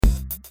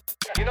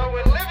You know,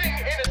 we're living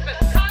in a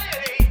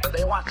society.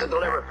 They want to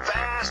deliver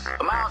vast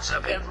amounts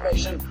of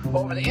information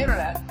over the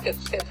internet.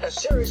 It's a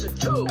series of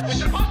tubes. We're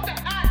supposed to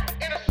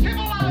act in a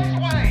civilized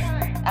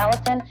way.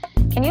 Allison,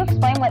 can you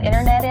explain what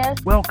internet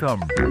is? Welcome.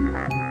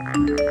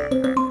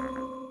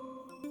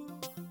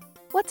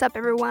 What's up,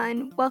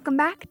 everyone? Welcome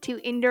back to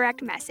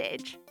Indirect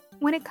Message.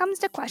 When it comes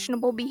to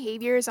questionable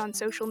behaviors on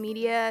social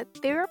media,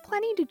 there are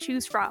plenty to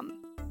choose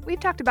from. We've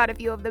talked about a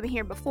few of them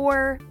here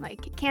before,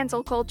 like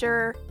cancel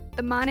culture,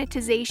 the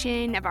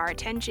monetization of our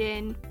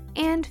attention,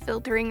 and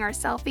filtering our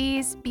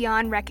selfies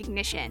beyond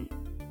recognition.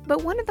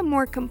 But one of the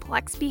more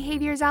complex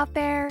behaviors out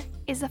there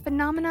is a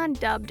phenomenon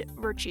dubbed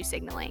virtue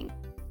signaling.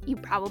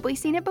 You've probably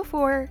seen it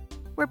before,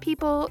 where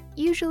people,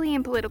 usually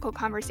in political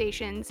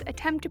conversations,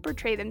 attempt to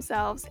portray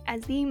themselves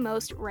as the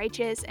most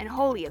righteous and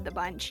holy of the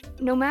bunch,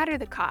 no matter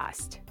the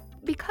cost.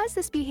 Because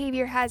this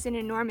behavior has an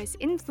enormous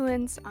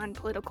influence on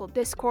political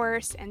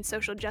discourse and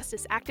social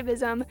justice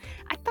activism,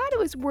 I thought it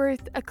was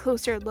worth a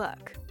closer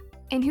look.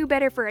 And who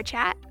better for a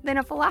chat than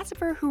a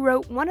philosopher who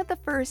wrote one of the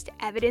first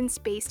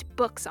evidence-based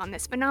books on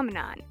this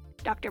phenomenon,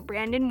 Dr.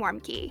 Brandon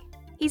Warmke.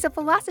 He's a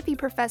philosophy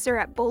professor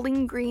at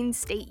Bowling Green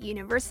State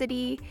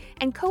University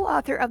and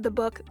co-author of the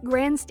book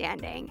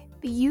Grandstanding: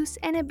 The Use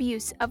and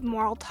Abuse of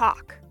Moral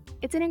Talk.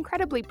 It's an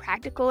incredibly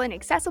practical and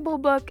accessible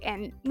book,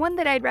 and one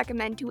that I'd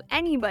recommend to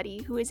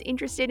anybody who is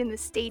interested in the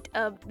state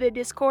of the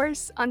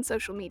discourse on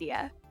social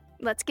media.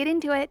 Let's get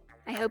into it.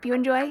 I hope you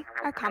enjoy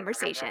our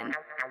conversation.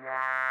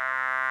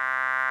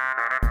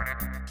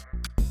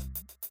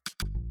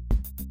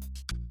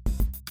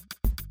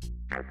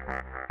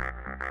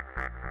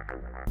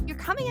 You're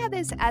coming at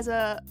this as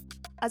a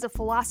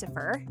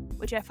philosopher,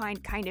 which I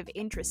find kind of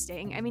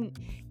interesting. I mean,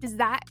 does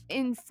that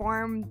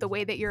inform the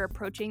way that you're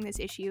approaching this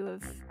issue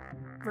of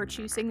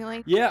virtue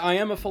signaling? Yeah, I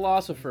am a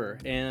philosopher,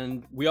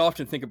 and we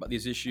often think about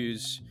these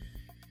issues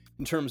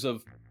in terms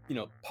of,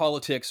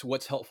 politics,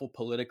 what's helpful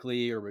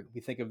politically, or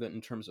we think of it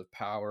in terms of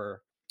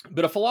power.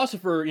 But a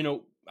philosopher,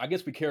 I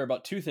guess we care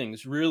about two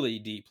things really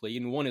deeply,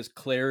 and one is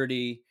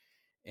clarity,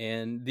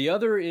 and the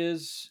other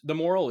is the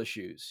moral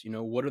issues.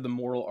 What are the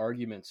moral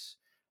arguments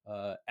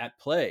at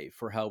play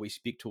for how we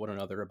speak to one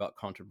another about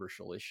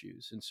controversial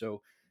issues? And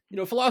so,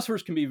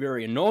 philosophers can be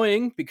very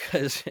annoying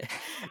because,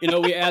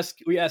 we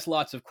ask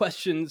lots of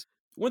questions.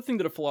 One thing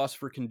that a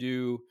philosopher can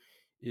do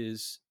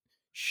is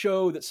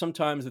show that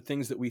sometimes the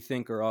things that we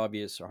think are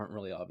obvious aren't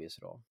really obvious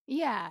at all.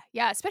 Yeah,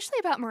 especially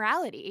about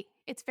morality.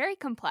 It's very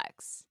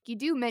complex. You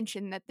do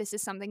mention that this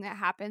is something that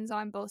happens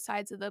on both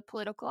sides of the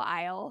political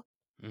aisle.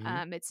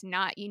 Mm-hmm. It's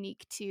not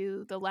unique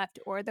to the left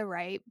or the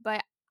right,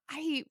 but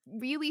I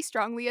really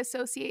strongly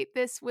associate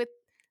this with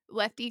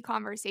lefty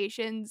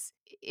conversations.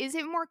 Is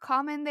it more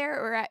common there,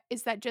 or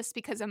is that just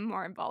because I'm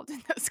more involved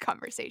in those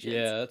conversations?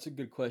 Yeah, that's a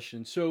good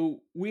question.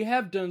 So we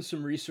have done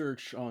some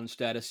research on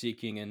status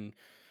seeking and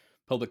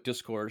public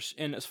discourse.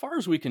 And as far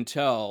as we can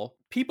tell,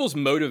 people's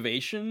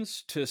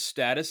motivations to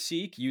status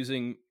seek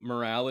using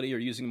morality or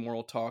using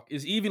moral talk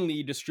is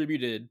evenly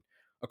distributed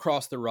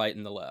across the right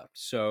and the left.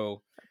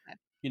 So, Okay.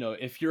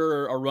 if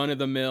you're a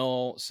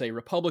run-of-the-mill, say,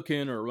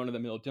 Republican or a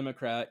run-of-the-mill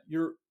Democrat,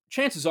 your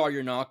chances are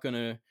you're not going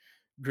to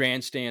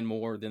grandstand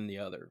more than the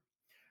other.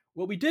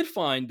 What we did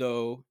find,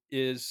 though,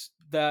 is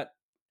that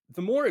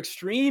the more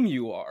extreme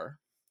you are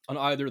on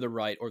either the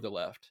right or the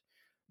left,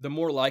 the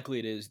more likely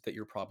it is that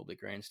you're probably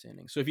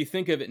grandstanding. So if you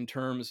think of it in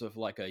terms of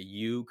like a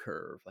U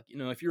curve, like,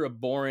 if you're a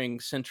boring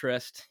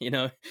centrist,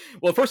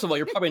 well, first of all,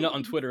 you're probably not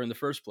on Twitter in the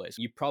first place.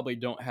 You probably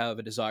don't have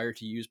a desire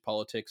to use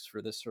politics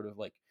for this sort of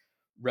like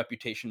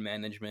reputation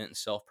management and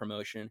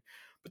self-promotion.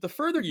 But the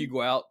further you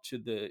go out to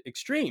the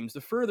extremes,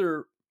 the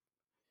further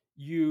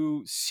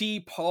you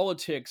see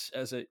politics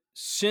as a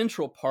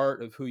central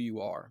part of who you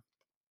are,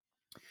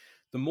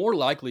 the more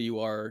likely you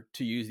are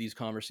to use these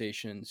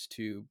conversations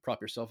to prop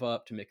yourself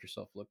up, to make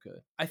yourself look good.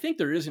 I think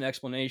there is an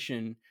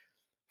explanation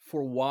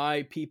for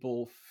why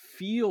people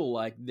feel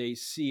like they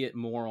see it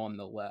more on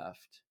the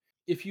left.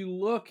 If you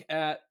look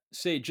at,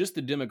 say, just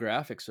the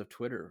demographics of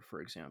Twitter, for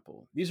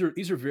example, these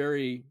are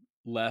very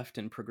left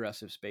and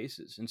progressive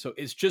spaces. And so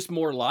it's just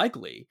more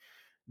likely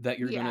that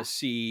you're going to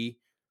see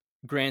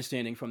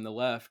grandstanding from the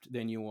left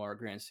than you are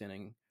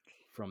grandstanding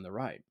from the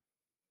right.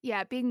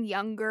 Yeah, being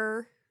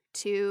younger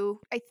too.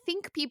 I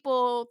think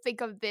people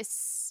think of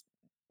this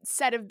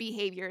set of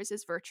behaviors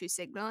as virtue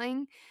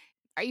signaling.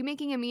 Are you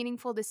making a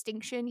meaningful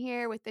distinction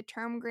here with the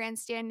term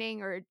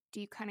grandstanding, or do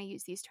you kind of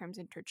use these terms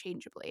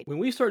interchangeably? When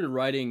we started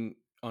writing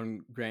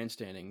on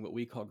grandstanding, what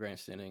we call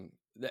grandstanding,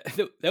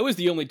 that was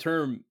the only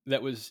term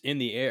that was in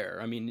the air.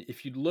 I mean,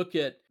 if you look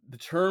at the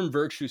term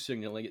virtue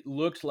signaling, it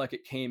looked like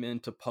it came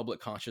into public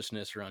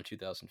consciousness around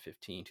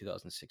 2015,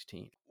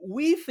 2016.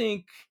 We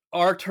think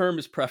our term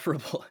is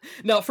preferable.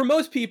 Now, for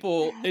most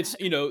people, it's,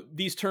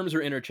 these terms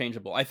are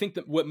interchangeable. I think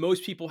that what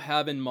most people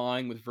have in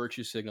mind with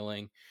virtue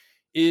signaling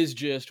is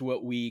just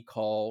what we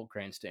call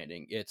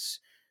grandstanding. It's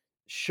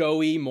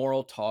showy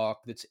moral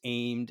talk that's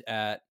aimed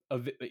at a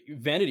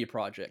vanity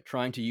project,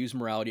 trying to use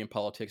morality and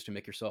politics to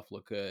make yourself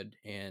look good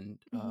and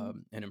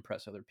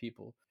impress other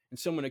people. and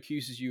someone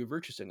accuses you of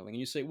virtue signaling, and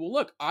you say, well,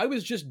 look, I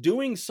was just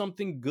doing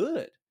something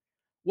good.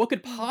 What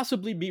could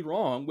possibly be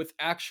wrong with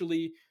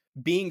actually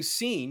being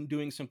seen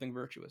doing something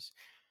virtuous?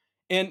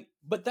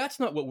 But that's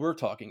not what we're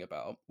talking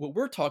about. What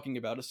we're talking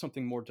about is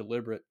something more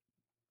deliberate,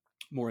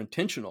 more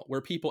intentional,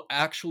 where people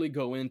actually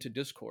go into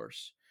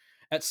discourse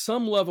at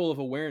some level of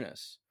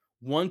awareness,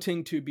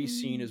 wanting to be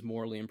seen as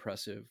morally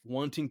impressive,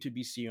 wanting to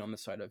be seen on the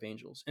side of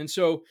angels. And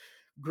so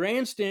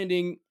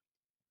grandstanding,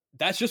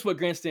 that's just what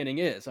grandstanding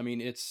is. I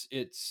mean, it's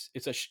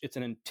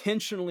an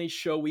intentionally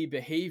showy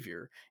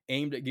behavior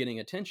aimed at getting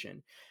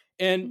attention.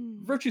 And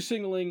virtue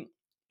signaling,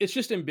 it's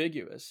just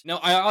ambiguous. Now,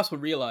 I also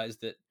realize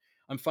that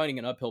I'm fighting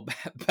an uphill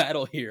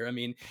battle here. I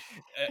mean,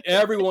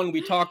 everyone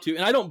we talk to,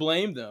 and I don't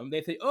blame them.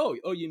 They say, "Oh,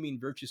 you mean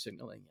virtue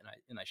signaling?"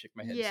 And I shake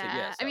my head and say,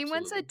 "Yes, I mean,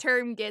 once a absolutely."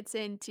 term gets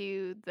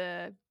into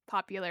the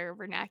popular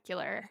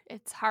vernacular,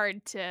 it's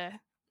hard to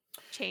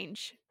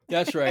change.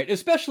 That's right,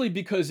 especially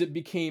because it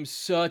became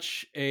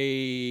such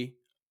a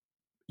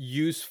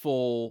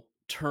useful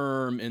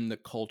term in the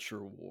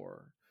culture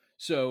war.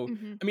 So,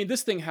 I mean,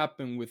 this thing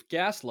happened with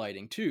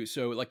gaslighting too.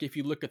 So, like, if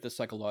you look at the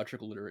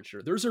psychological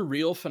literature, there's a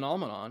real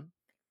phenomenon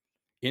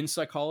in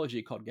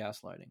psychology called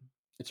gaslighting.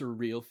 It's a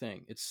real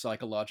thing. It's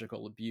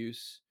psychological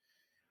abuse.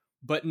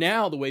 But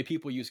now the way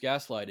people use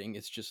gaslighting,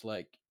 it's just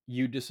like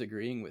you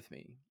disagreeing with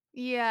me.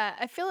 Yeah,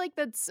 I feel like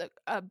that's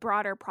a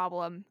broader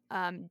problem.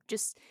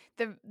 Just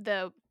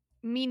the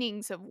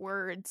meanings of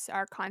words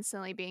are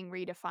constantly being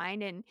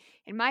redefined, and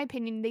in my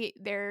opinion,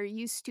 they're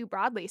used too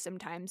broadly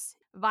sometimes.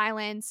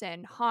 Violence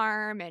and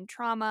harm and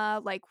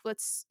trauma. Like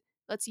let's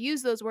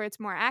use those words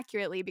more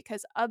accurately,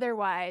 because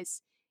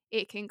otherwise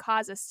it can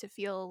cause us to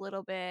feel a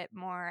little bit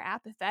more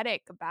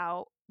apathetic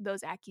about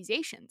those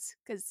accusations,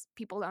 because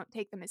people don't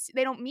take them as,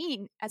 they don't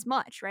mean as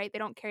much, right? They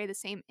don't carry the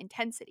same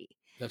intensity.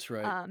 That's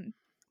right.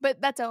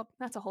 But that's a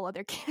whole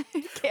other can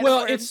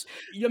Well, of worms.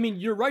 I mean,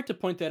 you're right to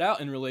point that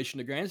out in relation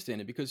to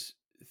grandstanding, because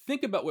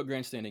think about what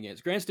grandstanding is.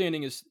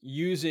 Grandstanding is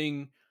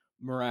using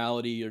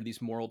morality or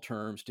these moral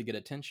terms to get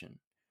attention.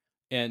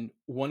 And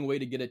one way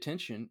to get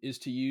attention is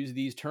to use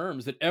these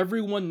terms that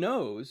everyone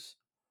knows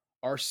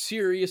are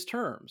serious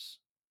terms.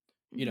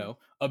 You know,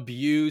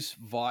 abuse,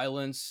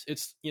 violence.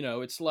 It's,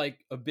 it's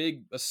like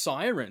a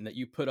siren that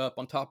you put up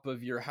on top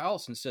of your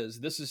house and says,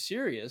 this is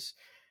serious.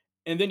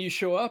 And then you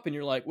show up and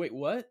you're like, wait,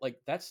 what? Like,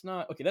 that's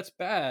not, okay, that's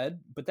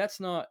bad, but that's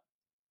not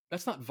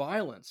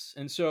violence.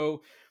 And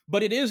so,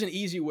 but it is an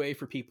easy way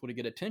for people to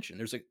get attention.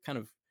 There's a kind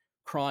of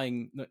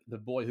crying, the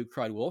boy who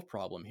cried wolf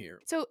problem here.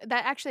 So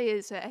that actually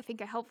is, I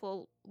think, a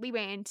helpful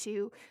leeway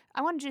into,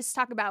 I want to just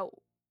talk about,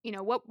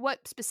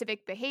 what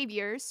specific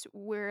behaviors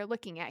we're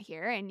looking at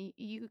here. And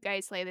you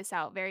guys lay this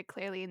out very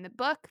clearly in the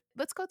book.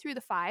 Let's go through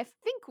the 5. I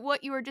think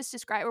what you were just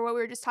describing, or what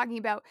we were just talking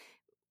about,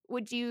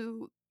 would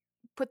you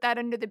put that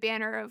under the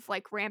banner of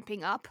like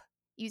ramping up,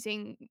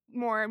 using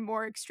more and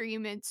more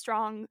extreme and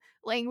strong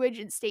language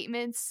and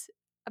statements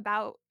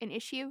about an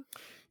issue?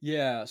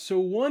 Yeah. So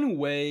one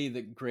way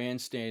that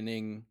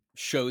grandstanding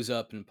shows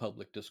up in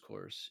public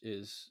discourse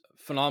is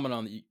a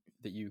phenomenon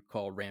that you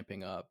call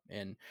ramping up.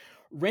 And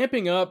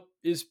ramping up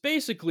is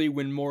basically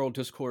when moral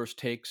discourse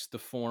takes the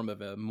form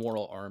of a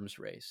moral arms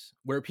race,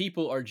 where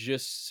people are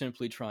just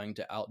simply trying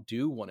to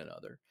outdo one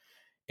another.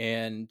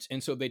 And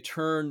so they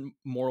turn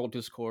moral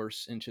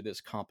discourse into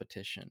this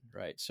competition,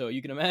 right? So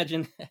you can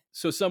imagine,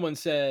 so someone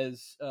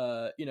says,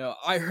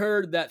 I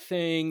heard that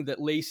thing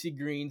that Lacey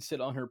Green said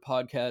on her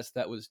podcast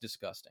that was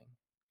disgusting.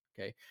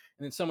 Okay.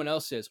 And then someone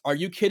else says, are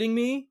you kidding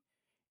me?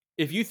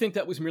 If you think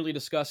that was merely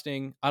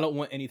disgusting, I don't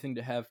want anything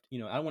to have, I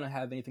don't want to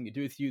have anything to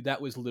do with you. That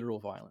was literal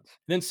violence.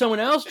 And then someone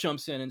else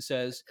jumps in and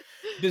says,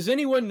 does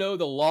anyone know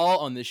the law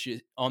on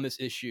this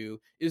issue?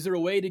 Is there a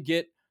way to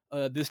get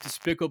this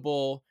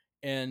despicable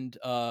and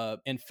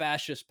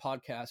fascist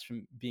podcast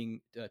from being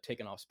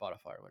taken off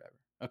Spotify or whatever?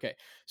 Okay.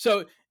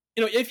 So,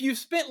 if you've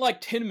spent like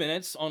 10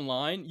 minutes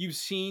online, you've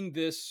seen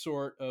this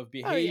sort of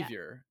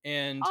behavior.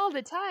 And all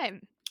the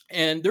time.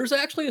 And there's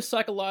actually a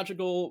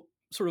psychological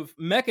sort of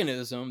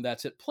mechanism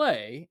that's at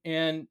play,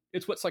 and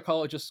it's what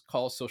psychologists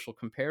call social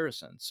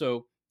comparison.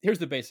 So here's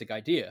the basic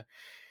idea.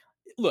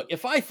 Look,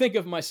 if I think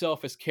of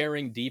myself as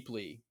caring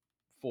deeply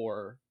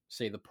for,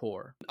 say, the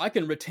poor, I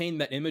can retain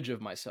that image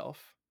of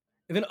myself.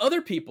 And then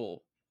other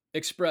people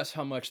express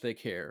how much they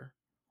care,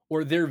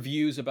 or their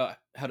views about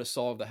how to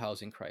solve the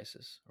housing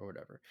crisis or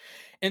whatever.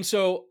 And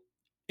so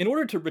in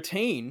order to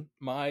retain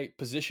my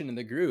position in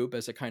the group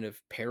as a kind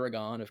of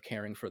paragon of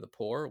caring for the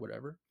poor or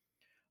whatever,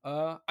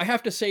 I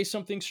have to say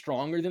something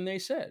stronger than they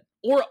said,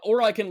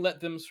 or I can let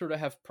them sort of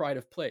have pride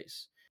of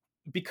place.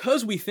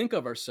 Because we think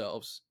of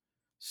ourselves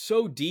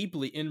so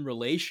deeply in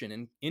relation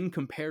and in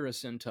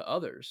comparison to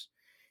others,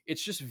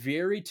 it's just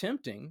very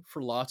tempting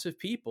for lots of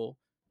people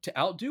to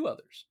outdo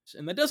others.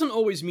 And that doesn't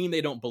always mean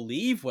they don't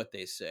believe what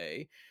they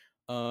say.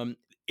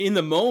 In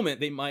the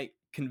moment, they might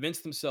convince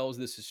themselves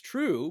this is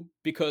true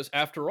because,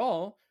 after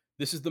all,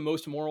 this is the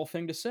most moral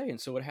thing to say, and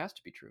so it has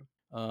to be true.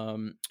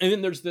 And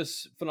then there's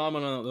this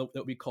phenomenon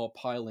that we call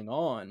piling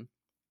on,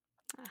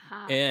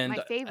 And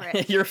My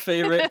favorite. your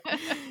favorite,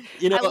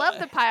 you know, I love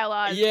the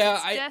pylons. yeah,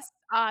 It's just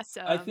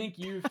awesome. I think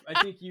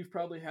you've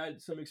probably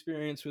had some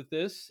experience with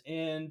this,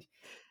 and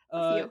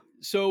A few.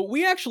 so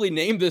we actually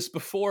named this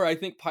before. I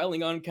think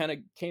piling on kind of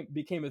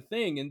became a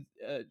thing, and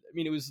I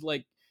mean, it was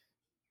like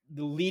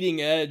the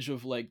leading edge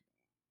of like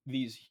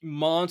these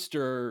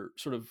monster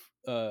sort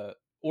of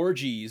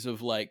orgies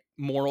of like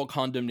moral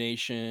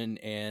condemnation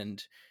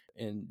and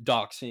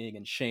doxing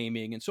and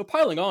shaming. And so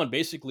piling on,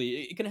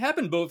 basically it can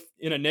happen both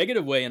in a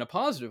negative way and a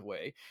positive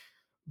way,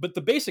 but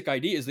the basic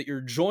idea is that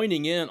you're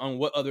joining in on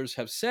what others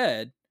have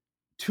said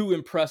to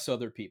impress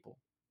other people.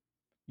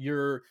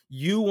 You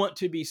want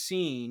to be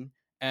seen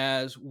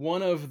as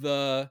one of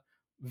the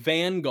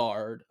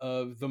vanguard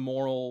of the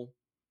moral,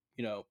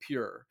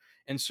 pure.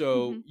 And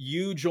so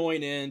you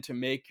join in to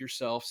make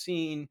yourself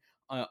seen.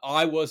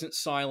 I wasn't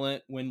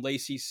silent when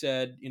Lacey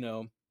said,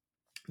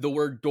 the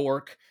word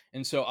dork.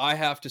 And so I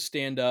have to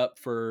stand up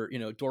for,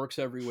 dorks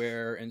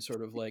everywhere and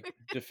sort of like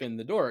defend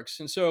the dorks.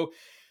 And so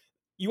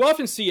you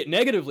often see it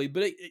negatively,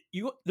 but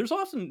there's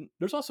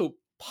also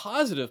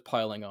positive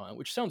piling on,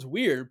 which sounds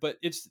weird, but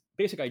its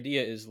basic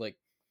idea is like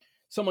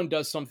someone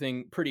does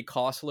something pretty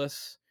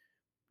costless,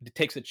 it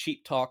takes a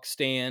cheap talk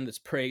stand that's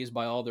praised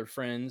by all their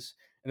friends,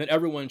 and then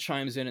everyone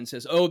chimes in and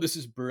says, "Oh, this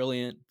is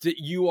brilliant.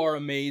 You are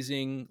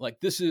amazing. Like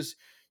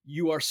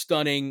you are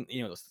stunning."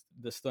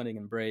 The stunning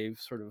and brave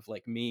sort of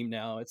like meme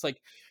now. It's like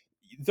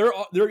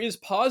there is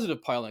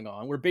positive piling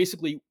on where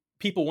basically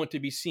people want to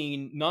be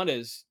seen not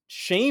as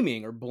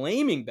shaming or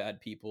blaming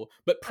bad people,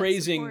 but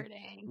praising,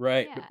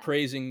 right? Yeah. But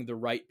praising the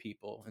right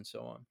people and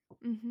so on.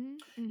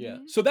 Yeah.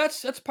 Mm-hmm. So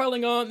that's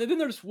piling on. And then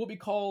there's what we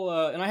call,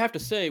 and I have to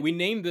say, we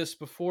named this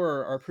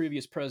before our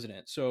previous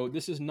president. So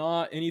this is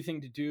not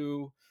anything to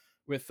do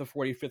with the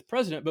 45th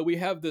president, but we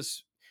have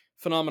this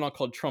phenomenon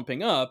called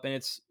trumping up, and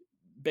it's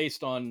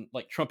based on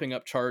like trumping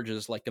up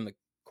charges like in the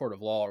court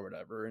of law or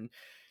whatever. And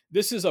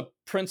this is a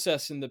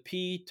Princess and the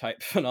Pea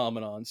type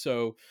phenomenon.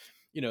 So,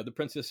 the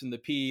Princess and the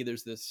Pea,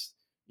 there's this,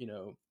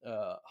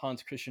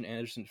 Hans Christian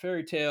Andersen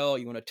fairy tale.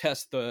 You want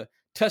to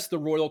test the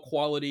royal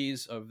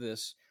qualities of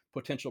this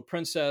potential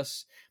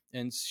princess,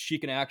 and she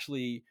can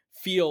actually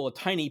feel a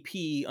tiny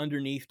pea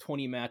underneath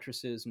 20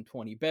 mattresses and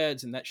 20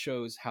 beds, and that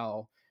shows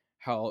how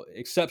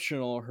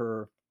exceptional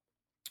her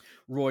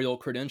royal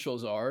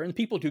credentials are. And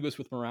people do this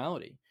with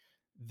morality.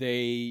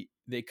 They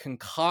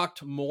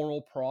concoct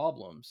moral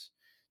problems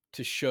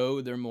to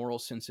show their moral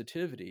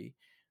sensitivity.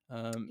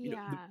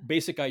 The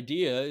basic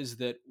idea is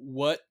that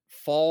what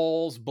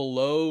falls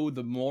below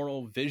the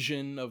moral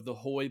vision of the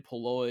hoi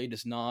polloi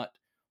does not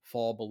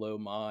fall below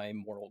my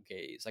moral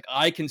gaze. Like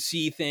I can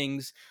see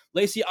things,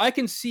 Lacey, I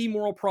can see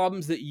moral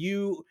problems that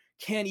you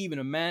can't even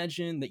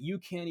imagine, that you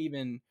can't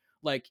even,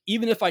 like,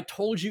 even if I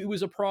told you it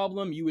was a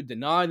problem, you would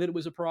deny that it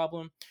was a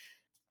problem.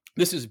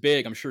 This is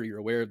big. I'm sure you're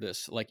aware of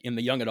this, like in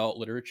the young adult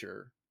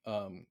literature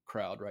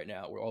crowd right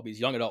now, where all these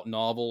young adult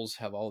novels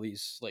have all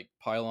these like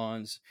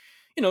pylons.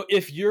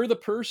 If you're the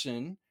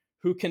person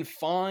who can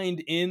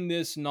find in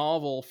this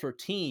novel for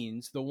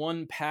teens the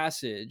one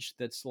passage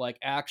that's like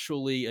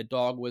actually a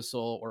dog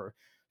whistle or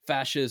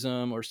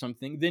fascism or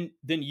something,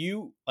 then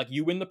you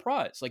win the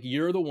prize. Like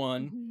you're the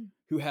one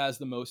who has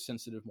the most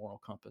sensitive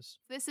moral compass.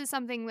 This is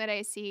something that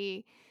I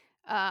see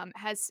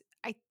has,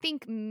 I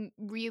think,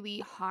 really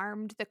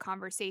harmed the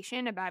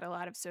conversation about a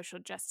lot of social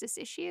justice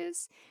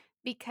issues,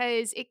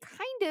 because it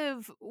kind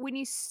of, when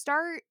you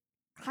start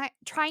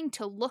trying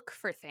to look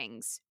for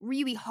things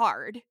really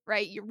hard,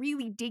 right? You're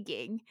really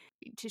digging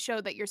to show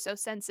that you're so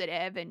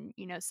sensitive and,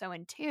 so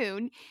in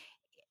tune.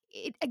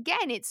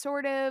 It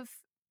sort of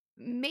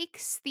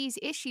makes these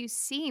issues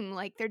seem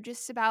like they're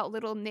just about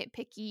little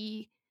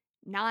nitpicky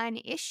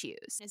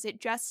non-issues. Is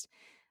it just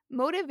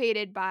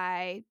motivated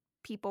by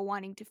people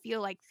wanting to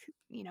feel like,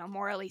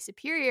 morally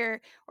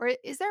superior, or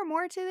is there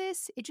more to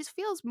this? It just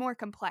feels more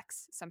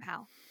complex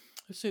somehow.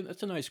 I'd say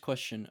that's a nice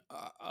question.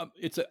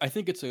 I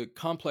think it's a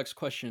complex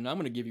question. I'm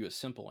going to give you a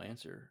simple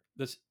answer.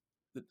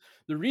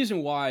 The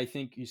reason why I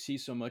think you see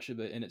so much of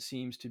it, and it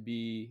seems to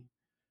be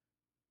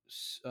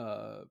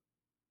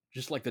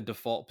just like the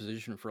default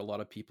position for a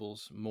lot of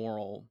people's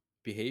moral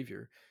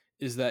behavior,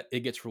 is that it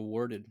gets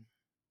rewarded.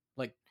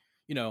 Like,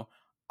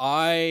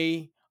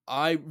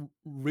 I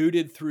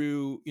rooted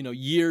through,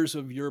 years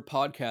of your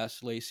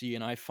podcast, Lacey,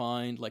 and I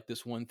find like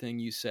this one thing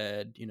you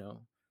said,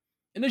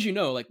 and as you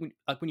know, like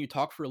when you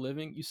talk for a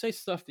living, you say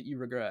stuff that you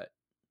regret.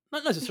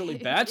 Not necessarily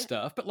bad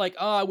stuff, but like,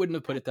 I wouldn't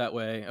have put it that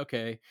way.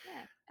 Okay.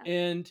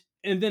 Yeah.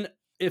 And then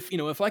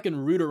if I can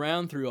root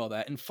around through all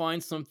that and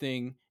find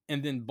something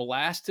and then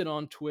blast it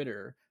on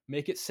Twitter,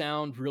 make it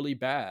sound really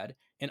bad,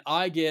 and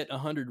I get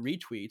 100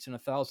 retweets and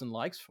 1,000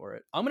 likes for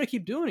it, I'm going to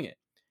keep doing it.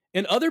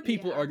 And other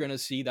people are going to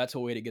see that's a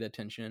way to get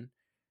attention,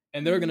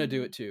 and they're going to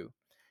do it too.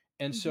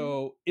 And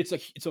so it's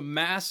a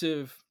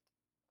massive,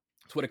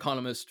 it's what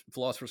economists,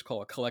 philosophers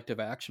call a collective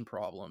action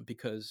problem,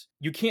 because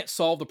you can't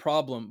solve the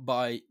problem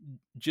by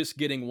just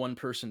getting one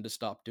person to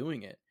stop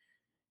doing it.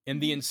 And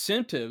the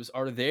incentives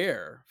are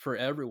there for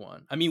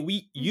everyone. I mean,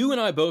 you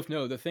and I both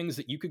know the things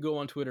that you could go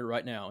on Twitter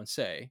right now and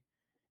say,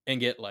 and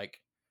get like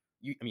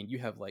you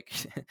have like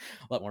a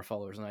lot more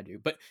followers than I do,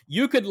 but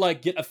you could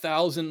like get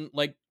 1,000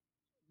 like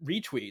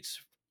retweets.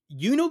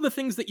 You know the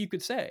things that you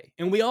could say,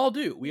 and we all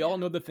do. We all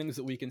know the things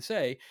that we can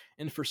say,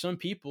 and for some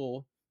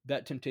people,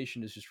 that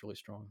temptation is just really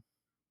strong.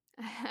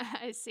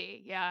 I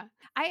see. Yeah.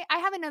 I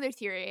have another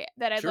theory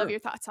that I'd love Sure. your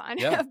thoughts on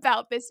Yeah.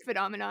 about this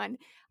phenomenon.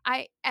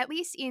 At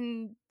least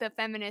in the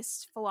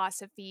feminist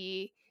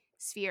philosophy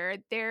sphere,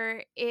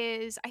 there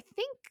is, I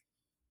think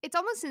it's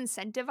almost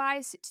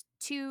incentivized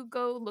to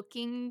go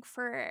looking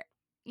for,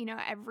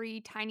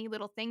 every tiny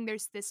little thing.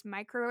 There's this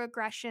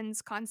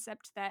microaggressions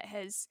concept that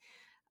has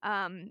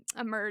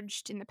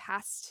emerged in the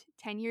past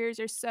 10 years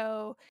or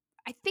so.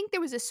 I think there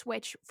was a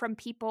switch from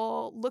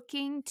people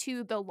looking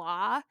to the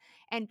law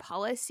and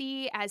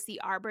policy as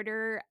the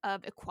arbiter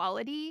of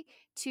equality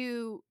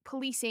to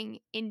policing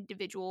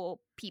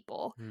individual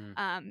people.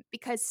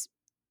 Because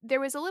there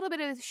was a little bit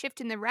of a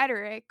shift in the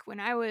rhetoric when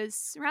I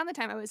was around the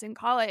time I was in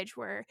college,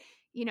 where,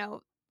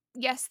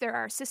 yes, there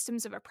are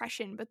systems of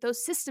oppression, but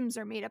those systems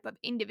are made up of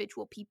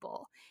individual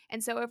people.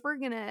 And so if we're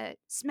going to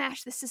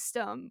smash the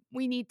system,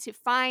 we need to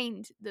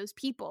find those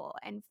people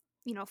and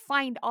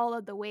find all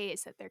of the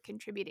ways that they're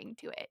contributing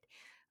to it.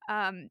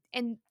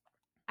 And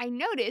I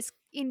noticed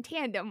in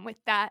tandem with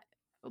that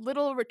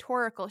little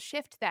rhetorical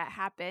shift that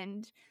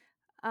happened,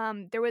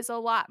 there was a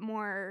lot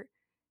more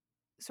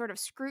sort of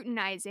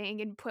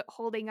scrutinizing and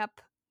holding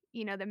up,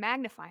 the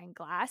magnifying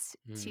glass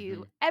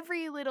to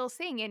every little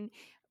thing, and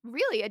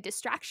really a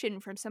distraction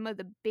from some of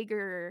the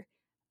bigger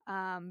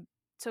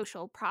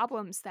social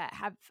problems that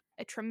have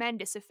a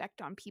tremendous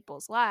effect on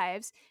people's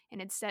lives,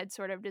 and instead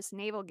sort of just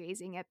navel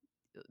gazing at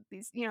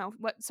these,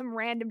 what some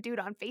random dude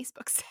on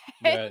Facebook said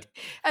Right.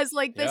 as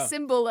like the Yeah.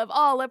 symbol of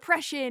all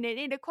oppression and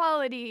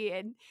inequality.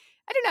 And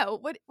I don't know,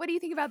 what do you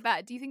think about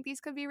that? Do you think these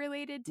could be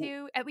related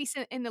to, at least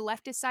in the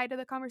leftist side of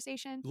the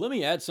conversation? Let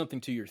me add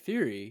something to your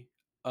theory.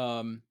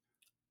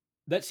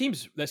 That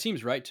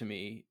seems right to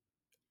me.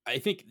 I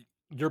think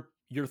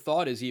your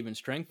thought is even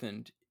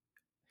strengthened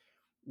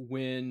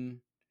when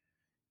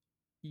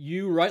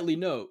you rightly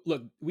note,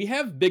 look, we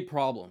have big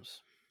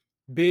problems.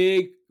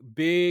 Big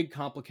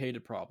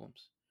complicated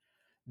problems.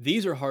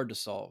 These are hard to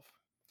solve.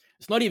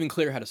 It's not even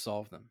clear how to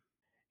solve them.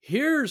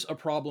 Here's a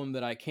problem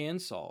that I can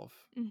solve.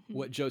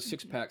 What Joe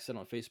Sixpack said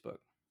on Facebook.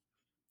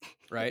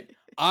 Right?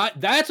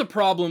 That's a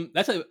problem.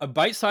 That's a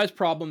bite-sized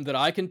problem that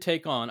I can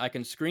take on. I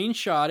can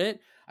screenshot it.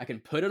 I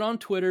can put it on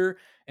Twitter,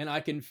 and I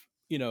can,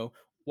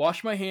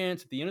 wash my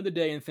hands at the end of the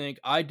day and think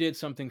I did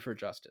something for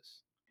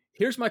justice.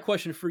 Here's my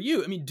question for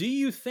you. I mean, do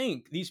you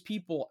think these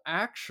people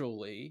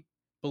actually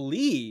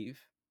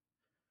believe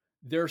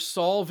they're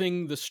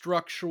solving the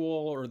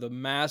structural or the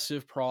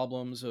massive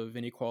problems of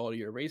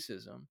inequality or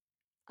racism?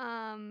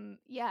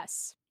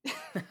 Yes.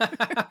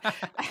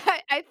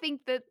 I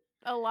think that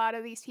a lot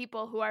of these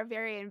people who are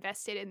very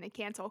invested in the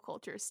cancel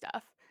culture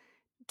stuff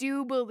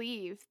do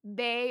believe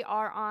they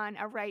are on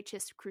a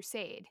righteous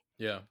crusade.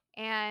 Yeah.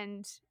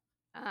 And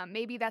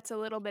maybe that's a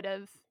little bit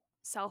of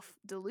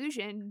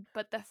self-delusion,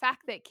 but the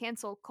fact that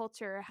cancel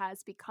culture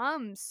has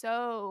become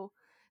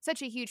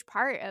such a huge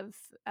part of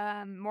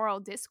moral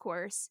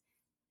discourse,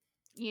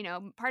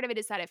 part of it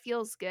is that it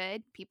feels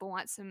good. People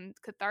want some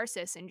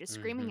catharsis and just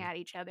screaming at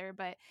each other.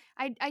 But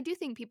I do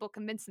think people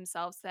convince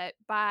themselves that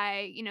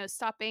by,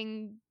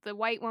 stopping the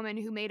white woman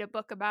who made a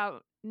book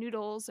about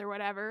noodles or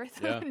whatever,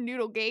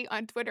 Noodlegate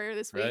on Twitter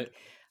this week,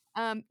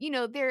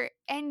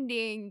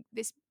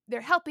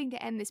 they're helping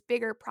to end this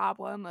bigger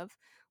problem of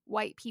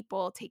white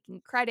people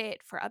taking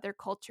credit for other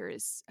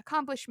cultures'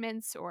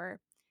 accomplishments or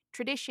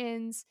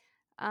traditions,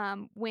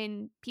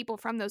 when people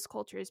from those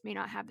cultures may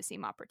not have the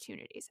same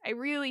opportunities. I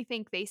really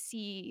think they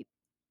see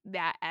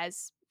that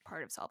as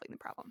part of solving the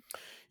problem.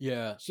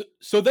 Yeah.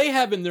 So they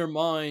have in their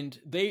mind,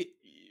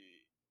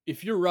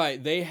 if you're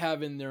right, they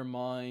have in their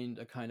mind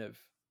a kind of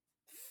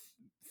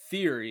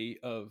theory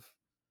of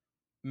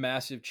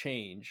massive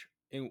change.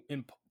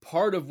 And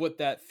part of what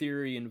that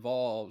theory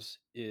involves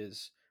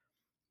is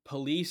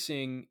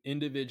policing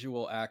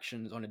individual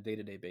actions on a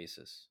day-to-day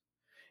basis.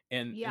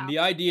 And the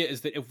idea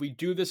is that if we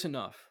do this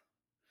enough,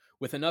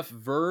 with enough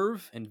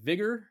verve and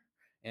vigor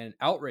and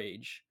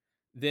outrage,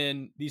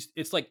 then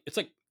it's like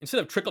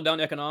instead of trickle down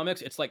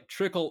economics, it's like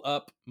trickle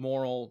up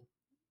moral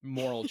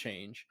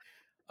change.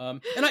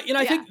 And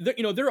I think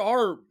that, there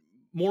are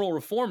moral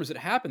reforms that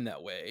happen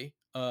that way.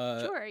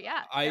 Sure,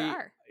 yeah, there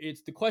are.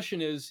 It's the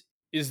question is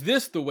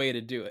this the way to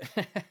do it?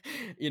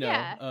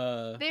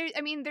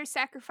 They're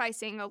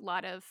sacrificing a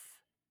lot of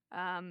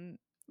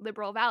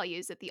liberal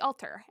values at the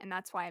altar, and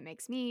that's why it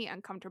makes me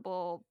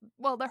uncomfortable.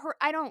 Well,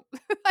 I don't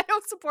I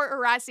don't support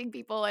harassing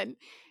people and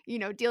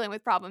dealing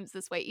with problems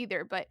this way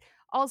either, but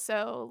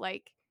also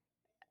like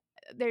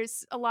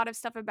there's a lot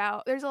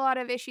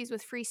of issues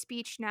with free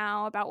speech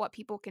now about what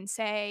people can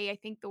say. I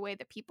think the way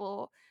that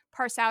people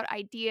parse out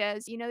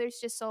ideas, there's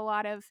just a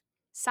lot of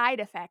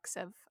side effects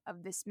of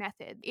this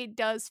method. It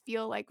does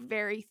feel like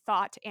very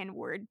thought and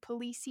word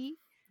policey.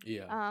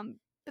 Yeah.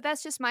 But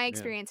that's just my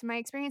experience. My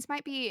experience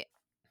might be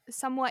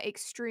somewhat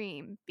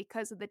extreme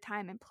because of the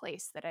time and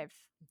place that I've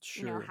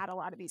Sure. had a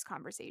lot of these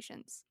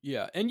conversations.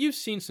 Yeah, and you've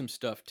seen some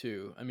stuff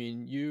too. I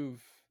mean, you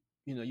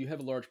have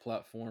a large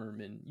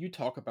platform, and you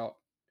talk about,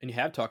 and you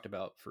have talked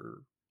about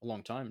for a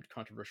long time,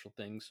 controversial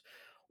things,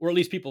 or at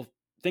least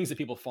things that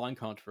people find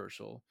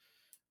controversial.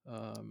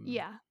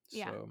 Yeah,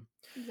 yeah, So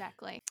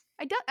exactly.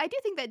 I do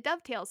think that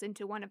dovetails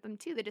into one of them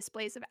too. The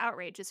displays of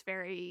outrage is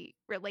very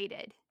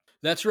related.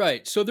 that's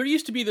right. So there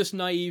used to be this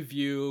naive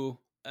view,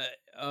 I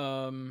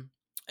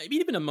mean,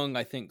 even among,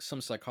 I think,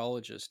 some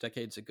psychologists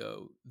decades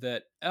ago,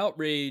 that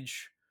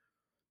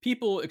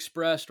people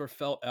expressed or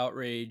felt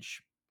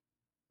outrage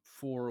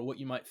for what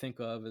you might think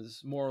of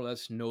as more or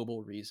less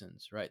noble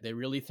reasons, right? They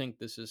really think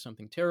this is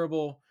something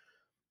terrible,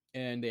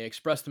 and they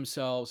express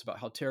themselves about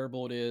how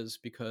terrible it is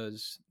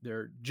because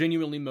they're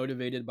genuinely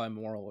motivated by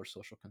moral or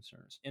social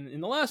concerns. And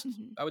in the last,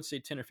 Mhm. I would say,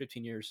 10 or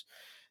 15 years,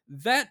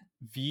 that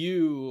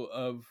view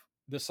of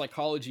the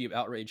psychology of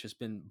outrage has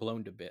been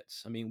blown to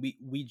bits. I mean,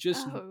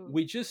 Oh,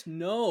 we just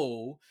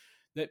know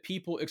that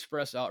people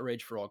express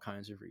outrage for all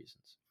kinds of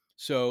reasons.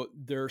 So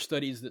there are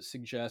studies that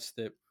suggest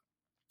that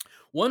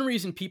one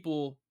reason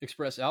people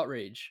express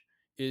outrage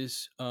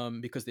is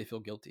because they feel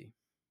guilty.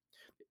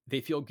 They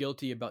feel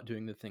guilty about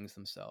doing the things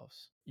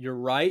themselves. You're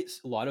right.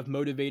 A lot of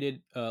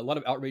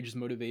outrage is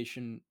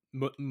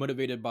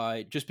motivated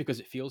by just because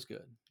it feels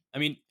good. I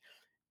mean,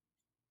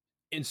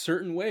 in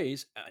certain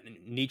ways,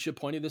 Nietzsche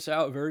pointed this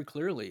out very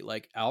clearly.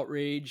 Like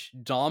outrage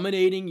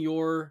dominating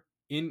your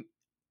enemy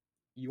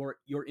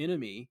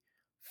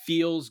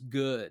feels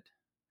good.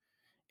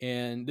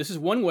 And this is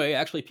one way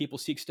actually people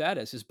seek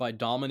status, is by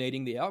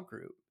dominating the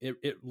outgroup.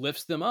 It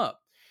lifts them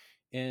up.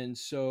 And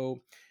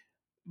so,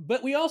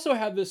 but we also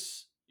have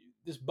this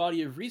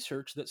body of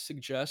research that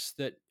suggests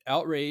that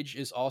outrage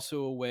is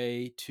also a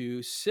way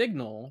to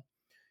signal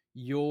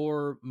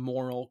your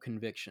moral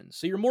convictions.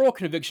 So your moral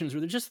convictions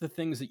are just the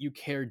things that you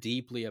care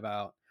deeply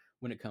about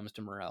when it comes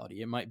to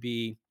morality. It might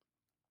be,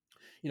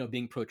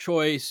 being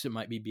pro-choice, it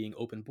might be being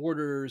open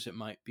borders, it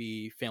might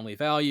be family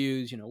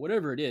values,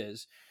 whatever it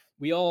is.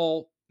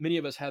 Many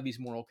of us have these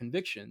moral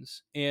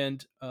convictions,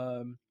 and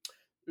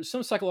there's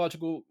some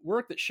psychological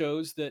work that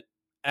shows that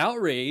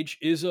outrage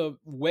is a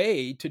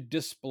way to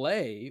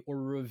display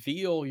or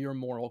reveal your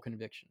moral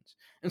convictions.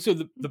 And so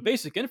the mhm.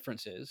 basic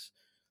inference is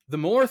the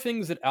more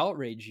things that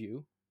outrage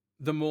you,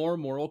 the more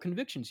moral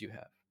convictions you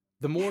have,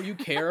 the more you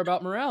care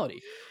about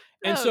morality.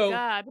 And Oh so,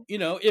 God.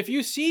 if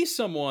you see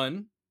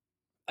someone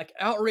like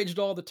outraged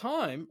all the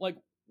time, like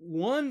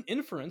one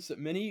inference that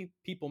many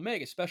people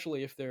make,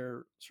 especially if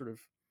they're sort of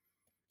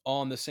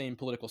on the same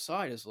political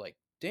side, is like,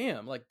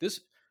 damn, like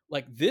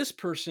this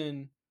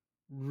person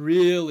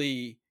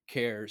really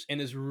cares and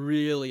is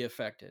really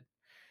affected.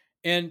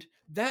 And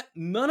that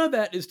none of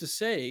that is to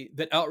say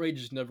that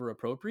outrage is never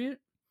appropriate,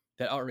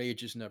 that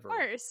outrage is Of never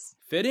course.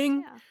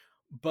 fitting, Yeah.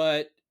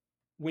 but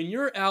when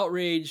you're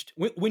outraged,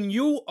 when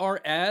you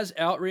are as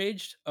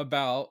outraged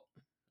about,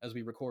 as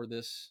we record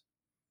this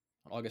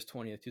on August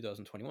 20th,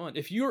 2021,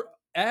 if you're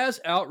as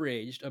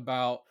outraged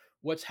about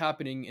what's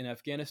happening in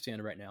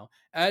Afghanistan right now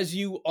as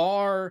you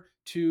are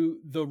to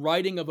the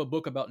writing of a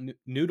book about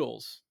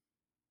noodles,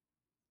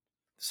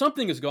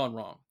 something has gone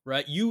wrong,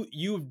 right?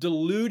 You've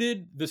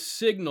diluted the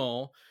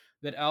signal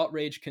that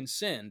outrage can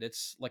send.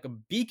 It's like a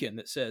beacon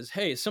that says,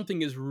 "Hey,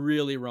 something is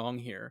really wrong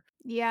here."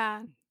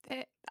 Yeah.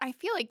 I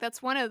feel like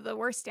that's one of the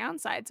worst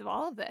downsides of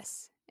all of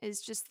this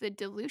is just the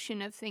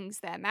dilution of things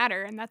that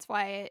matter, and that's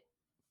why it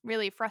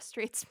really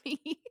frustrates me.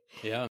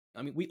 Yeah.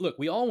 I mean,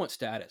 we all want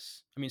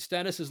status. I mean,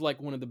 status is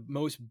like one of the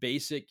most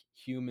basic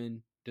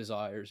human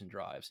desires and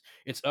drives.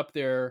 It's up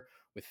there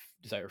with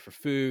desire for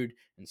food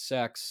and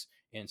sex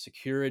and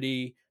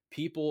security.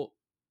 People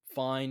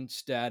find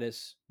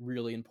status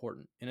really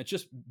important. And it's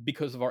just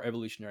because of our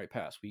evolutionary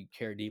past. We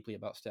care deeply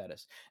about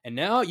status. And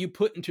now you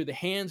put into the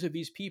hands of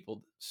these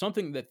people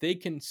something that they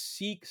can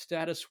seek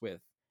status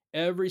with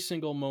every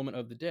single moment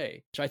of the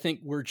day, which I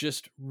think we're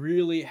just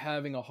really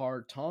having a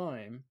hard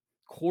time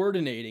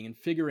coordinating and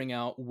figuring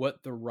out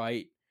what the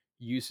right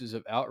uses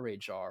of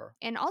outrage are.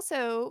 And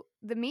also,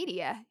 the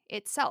media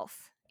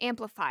itself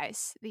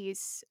amplifies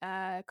these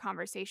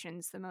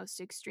conversations, the most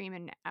extreme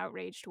and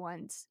outraged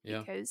ones, Yeah.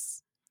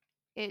 because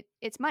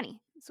it's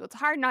money. So it's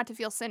hard not to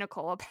feel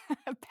cynical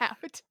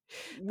about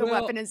the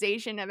Well,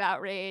 weaponization of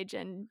outrage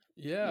and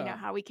yeah.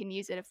 how we can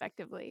use it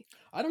effectively.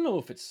 I don't know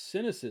if it's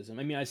cynicism.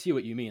 I mean, I see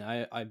what you mean.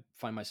 I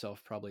find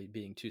myself probably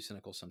being too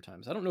cynical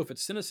sometimes. I don't know if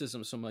it's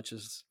cynicism so much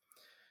as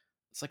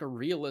it's like a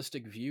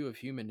realistic view of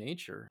human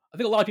nature. I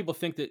think a lot of people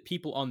think that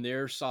people on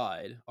their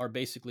side are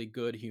basically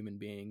good human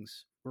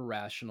beings. We're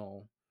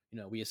rational.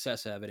 We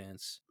assess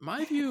evidence.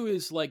 My view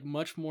is like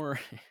much more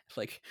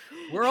like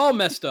we're all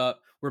messed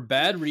up. We're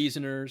bad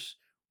reasoners.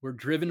 We're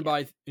driven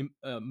by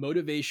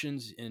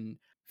motivations and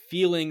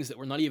feelings that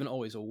we're not even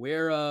always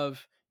aware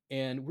of.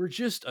 And we're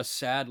just a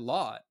sad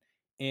lot.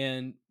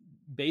 And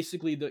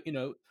basically,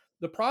 the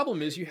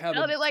problem is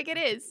Tell it like it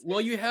is.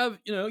 you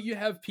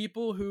have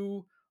people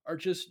who are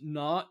just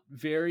not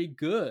very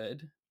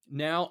good.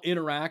 now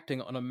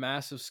interacting on a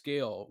massive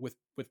scale with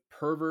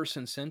perverse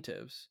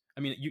incentives. I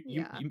mean,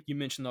 Yeah. you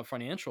mentioned the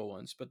financial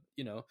ones, but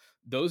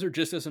those are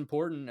just as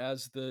important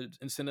as the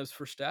incentives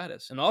for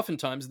status. And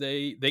oftentimes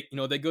they they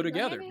go Go hand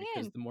together, in because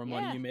hand. the more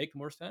money Yeah. you make, the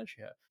more status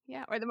you have.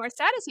 Yeah. Or the more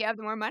status you have,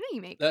 the more money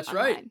you make That's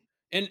right. online.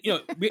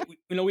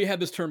 And we have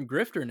this term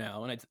grifter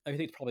now, and I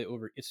think it's probably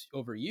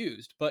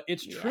overused, but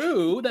it's Yeah.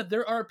 true that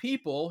there are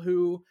people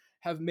who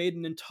have made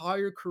an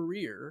entire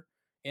career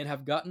and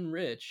have gotten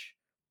rich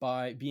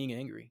by being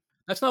angry.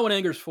 That's not what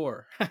anger's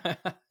for.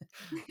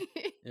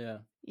 Yeah,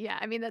 Yeah,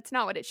 I mean, that's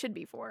not what it should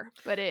be for,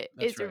 but it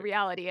that's is a right.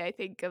 reality, I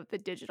think, of the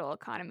digital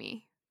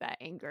economy that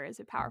anger is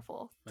a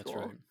powerful That's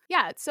tool. right.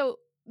 Yeah, so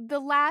the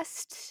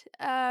last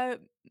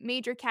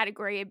major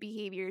category of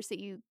behaviors that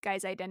you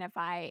guys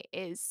identify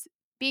is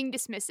being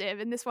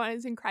dismissive. And this one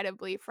is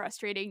incredibly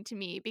frustrating to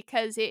me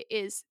because it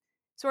is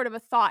sort of a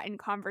thought and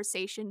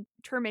conversation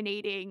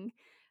terminating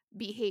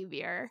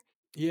behavior.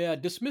 Yeah,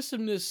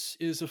 dismissiveness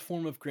is a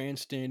form of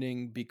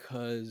grandstanding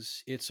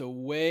because it's a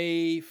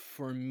way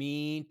for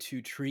me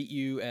to treat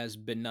you as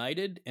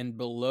benighted and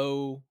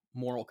below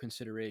moral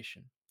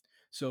consideration.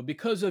 So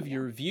because of Yeah.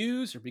 your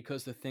views or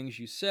because the things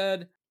you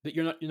said, that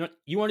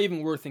you aren't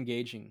even worth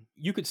engaging.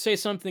 You could say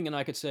something and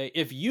I could say,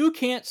 if you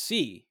can't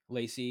see,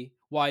 Lacey,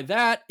 why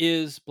that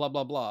is blah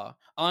blah blah,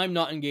 I'm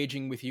not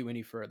engaging with you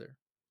any further.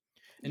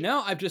 And Yeah.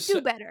 now I've just Do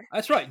said, better.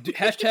 that's right.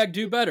 Hashtag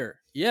do better.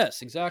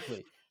 Yes,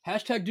 exactly.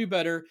 Hashtag do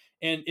better.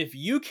 And if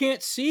you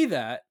can't see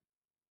that,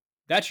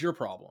 that's your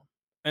problem.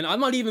 And I'm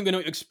not even going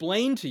to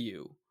explain to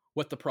you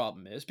what the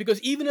problem is,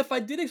 because even if I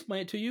did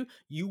explain it to you,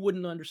 you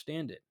wouldn't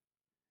understand it,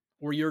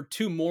 or you're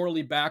too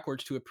morally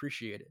backwards to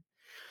appreciate it.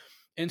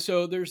 And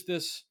so there's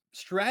this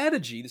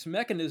strategy, this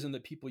mechanism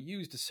that people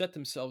use to set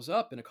themselves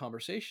up in a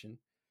conversation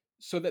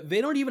so that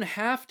they don't even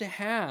have to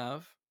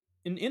have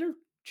an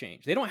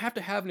interchange. They don't have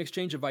to have an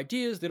exchange of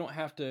ideas. They don't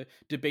have to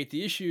debate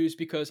the issues,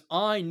 because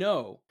I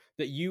know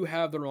that you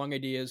have the wrong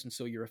ideas, and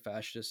so you're a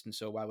fascist, and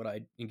so why would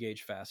I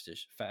engage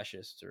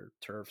fascists or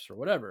turfs or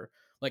whatever?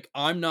 Like,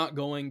 I'm not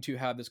going to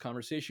have this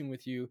conversation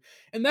with you.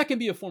 And that can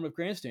be a form of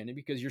grandstanding,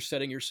 because you're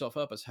setting yourself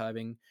up as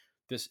having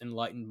this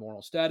enlightened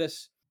moral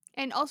status.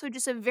 And also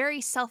just a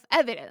very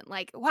self-evident,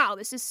 like, wow,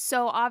 this is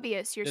so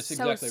obvious. You're That's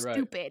so exactly right.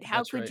 stupid. How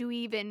That's could right. you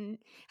even,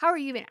 how are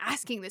you even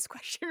asking this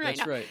question right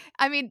That's now? right.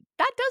 I mean,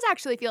 that does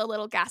actually feel a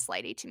little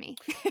gaslighty to me.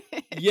 So,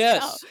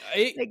 Yes.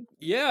 like,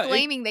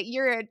 blaming that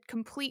you're a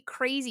complete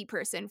crazy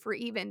person for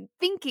even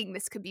thinking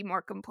this could be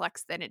more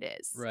complex than it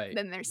is, Right.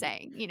 than they're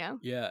saying, you know?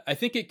 Yeah. I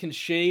think it can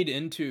shade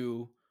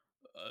into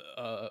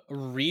a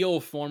real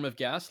form of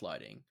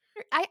gaslighting.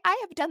 I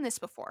have done this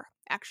before,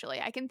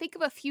 actually. I can think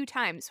of a few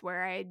times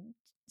where I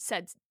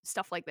said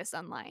stuff like this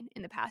online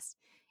in the past.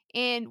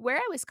 And where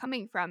I was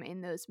coming from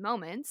in those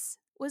moments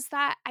was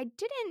that I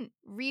didn't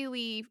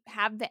really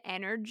have the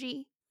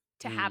energy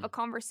to have a Mm,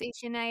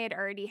 conversation I had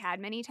already had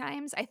many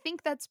times. I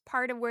think that's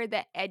part of where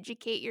the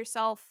educate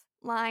yourself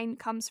line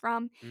comes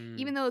from,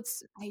 even mm. though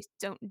I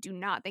do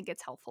not think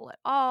it's helpful at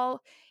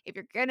all. If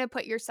you're going to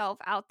put yourself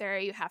out there,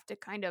 you have to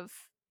kind of,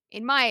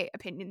 in my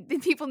opinion,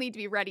 people need to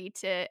be ready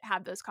to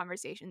have those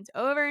conversations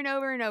over and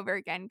over and over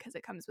again because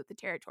it comes with the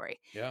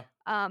territory. Yeah.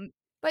 Um,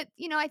 but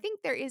I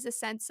think there is a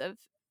sense of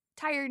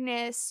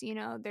tiredness,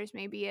 there's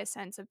maybe a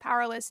sense of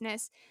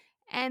powerlessness,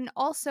 and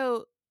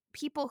also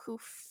people who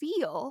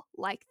feel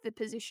like the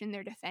position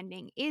they're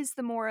defending is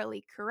the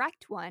morally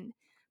correct one,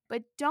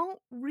 but don't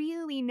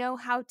really know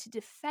how to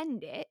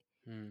defend it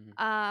Mm.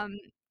 um,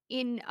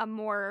 in a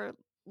more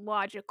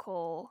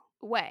logical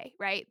way,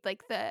 right?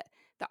 Like the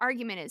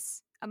argument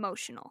is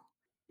emotional.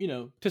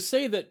 To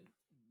say that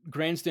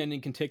grandstanding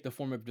can take the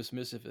form of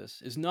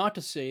dismissiveness is not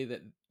to say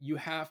that you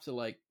have to,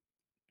 like,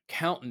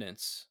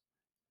 countenance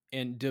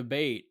and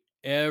debate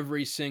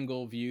every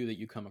single view that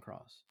you come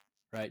across,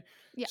 right?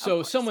 Yeah, of So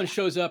course. someone Yeah.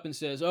 shows up and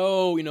says,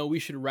 "Oh, we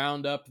should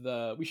round up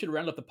the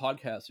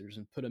podcasters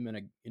and put them in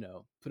a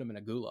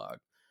gulag."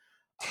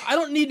 I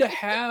don't need to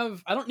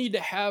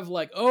have,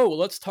 like, "Oh, well,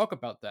 let's talk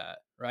about that."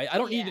 Right? I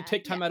don't need to Yeah.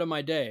 take Yeah. time out of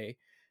my day.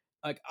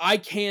 Like, I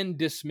can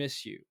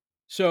dismiss you.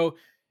 So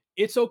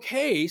it's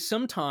okay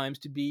sometimes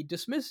to be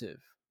dismissive.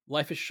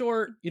 Life is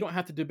short. You don't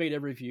have to debate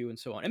every view, and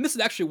so on. And this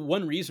is actually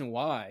one reason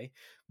why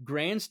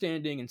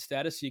grandstanding and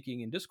status seeking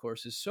in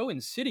discourse is so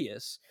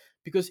insidious,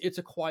 because it's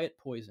a quiet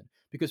poison.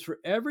 Because for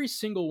every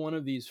single one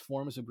of these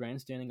forms of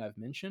grandstanding I've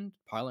mentioned,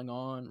 piling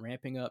on,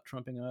 ramping up,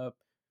 trumping up,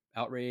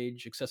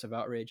 outrage, excessive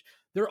outrage,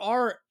 there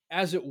are,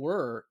 as it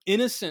were,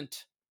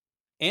 innocent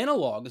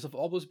analogs of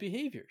all those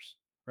behaviors,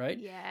 right?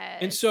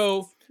 And Yes.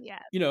 so, Yeah.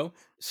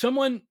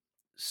 someone,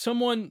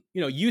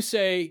 you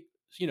say,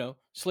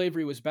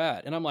 slavery was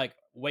bad. And I'm like,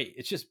 wait,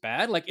 it's just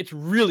bad? Like, it's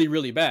really,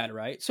 really bad,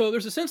 right? So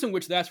there's a sense in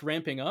which that's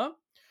ramping up.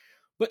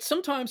 But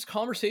sometimes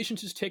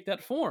conversations just take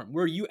that form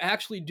where you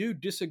actually do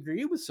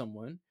disagree with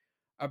someone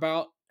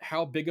about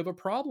how big of a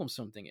problem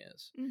something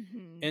is.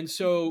 Mm-hmm. And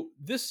so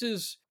this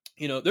is,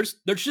 there's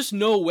just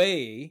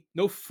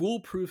no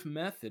foolproof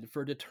method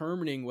for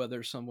determining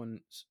whether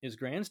someone is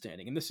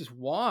grandstanding. And this is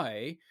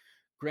why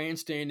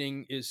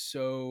grandstanding is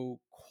so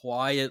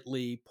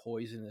quietly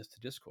poisonous to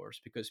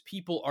discourse, because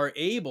people are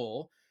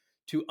able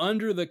to,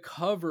 under the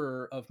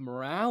cover of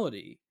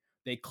morality,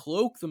 they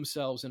cloak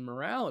themselves in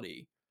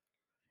morality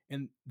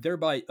and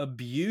thereby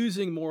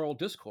abusing moral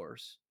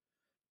discourse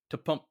to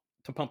pump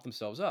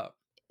themselves up.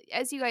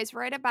 As you guys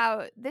write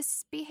about,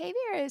 this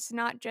behavior is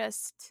not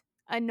just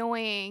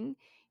annoying,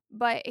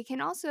 but it can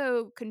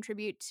also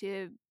contribute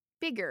to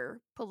bigger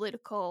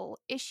political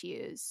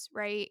issues,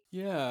 right?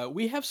 Yeah,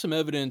 we have some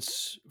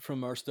evidence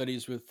from our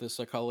studies with the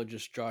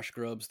psychologist Josh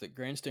Grubbs that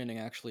grandstanding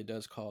actually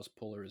does cause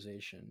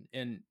polarization.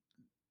 And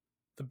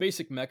the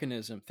basic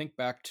mechanism, think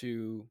back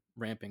to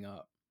Ramping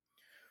Up,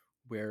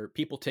 where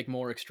people take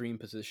more extreme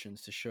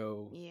positions to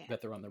show Yeah,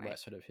 that they're on the right. right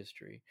side of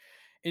history.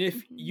 And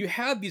if Mhm. you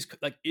have these,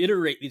 like,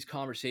 iterate these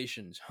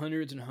conversations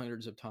hundreds and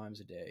hundreds of times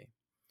a day,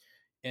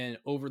 and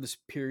over this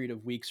period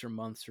of weeks or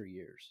months or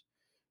years,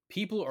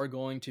 people are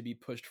going to be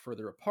pushed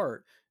further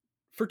apart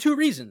for two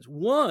reasons.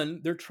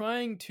 One, they're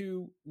trying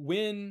to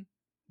win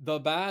the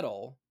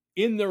battle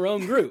in their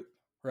own group,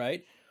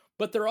 right?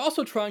 But they're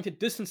also trying to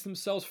distance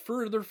themselves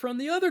further from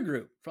the other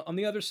group on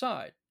the other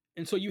side.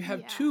 And so you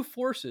have Yeah. two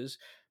forces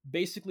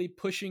basically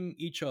pushing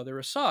each other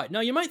aside. Now,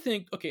 you might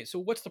think, okay, so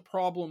what's the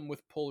problem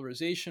with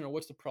polarization, or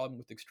what's the problem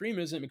with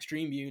extremism?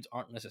 Extreme views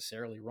aren't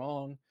necessarily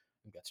wrong. I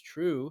think that's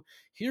true.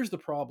 Here's the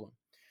problem: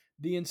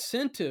 the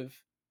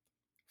incentive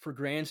for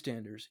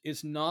grandstanders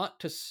is not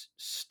to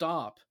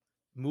stop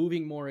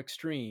moving more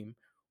extreme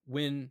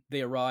when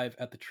they arrive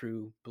at the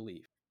true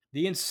belief.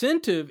 The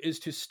incentive is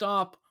to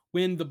stop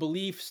when the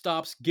belief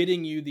stops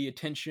getting you the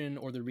attention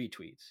or the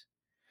retweets.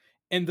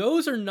 And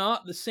those are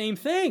not the same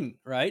thing,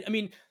 right? I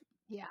mean,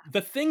 Yeah.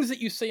 the things that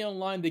you say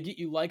online that get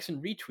you likes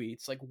and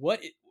retweets, like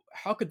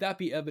how could that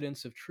be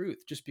evidence of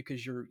truth just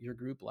because your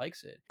group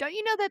likes it? Don't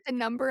you know that the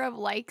number of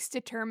likes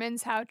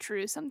determines how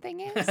true something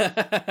is? It's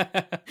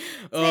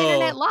the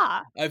internet Oh,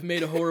 law. I've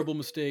made a horrible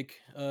mistake.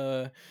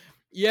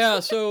 Yeah,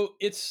 so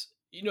it's,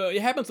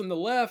 it happens on the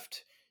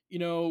left,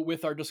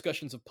 with our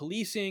discussions of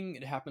policing.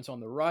 It happens on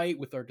the right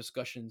with our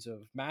discussions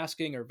of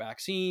masking or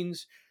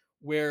vaccines,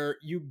 where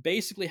you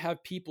basically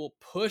have people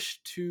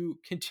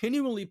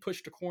continually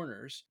pushed to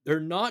corners. They're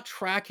not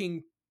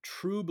tracking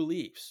true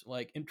beliefs.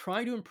 Like, and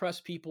trying to impress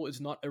people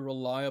is not a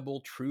reliable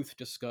truth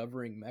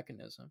discovering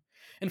mechanism.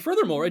 And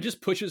furthermore, it Mhm.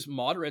 just pushes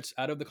moderates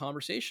out of the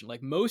conversation.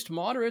 Like, most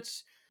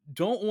moderates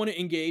don't want to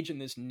engage in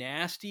this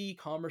nasty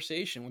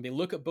conversation when they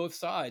look at both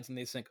sides and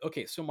they think,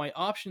 okay, so my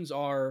options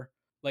are,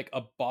 like,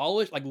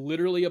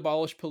 literally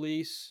abolish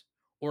police,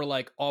 or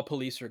like all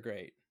police are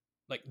great.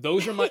 Like,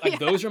 those are my Yeah.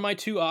 those are my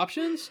two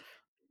options.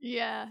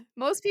 Yeah.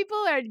 Most people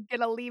are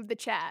gonna leave the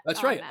chat That's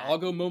on right. that. I'll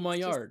go mow my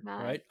It's just yard,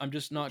 not. right? I'm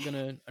just not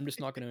gonna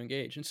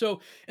engage.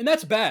 And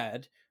that's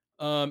bad.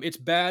 It's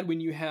bad when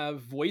you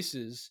have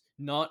voices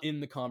not in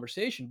the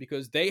conversation,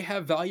 because they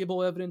have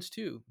valuable evidence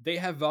too. They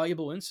have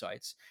valuable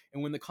insights.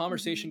 And when the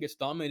conversation Mhm. gets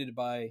dominated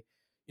by,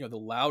 the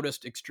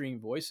loudest extreme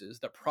voices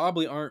that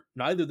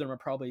neither of them are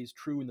probably as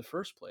true in the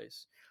first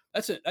place,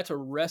 that's a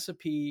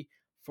recipe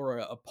for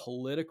a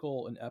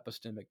political and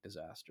epistemic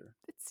disaster.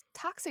 It's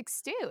toxic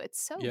stew.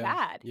 It's so Yeah.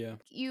 bad. Yeah.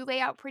 You lay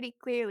out pretty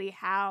clearly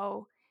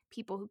how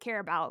people who care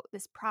about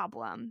this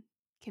problem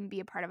can be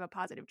a part of a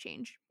positive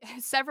change.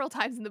 Several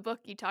times in the book,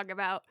 you talk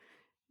about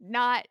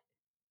not,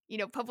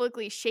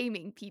 publicly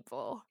shaming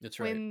people That's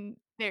right. when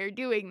they're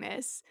doing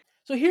this.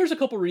 So here's a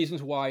couple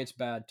reasons why it's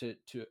bad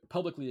to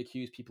publicly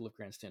accuse people of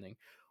grandstanding.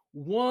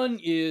 One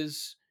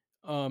is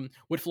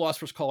what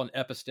philosophers call an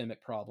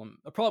epistemic problem,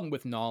 a problem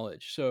with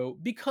knowledge. So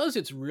because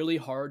it's really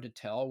hard to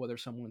tell whether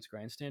someone's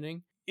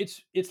grandstanding,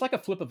 it's like a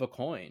flip of a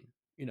coin,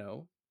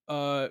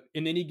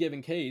 in any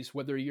given case,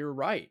 whether you're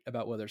right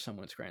about whether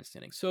someone's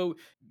grandstanding. So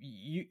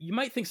you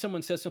might think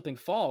someone says something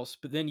false,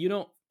 but then you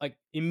don't, like,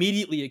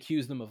 immediately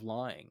accuse them of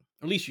lying.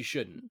 Or at least you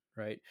shouldn't,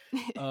 right?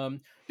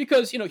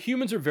 Because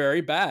humans are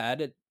very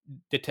bad at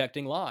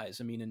detecting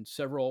lies. I mean, in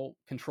several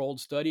controlled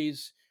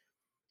studies,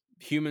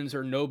 humans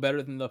are no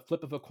better than the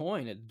flip of a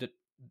coin at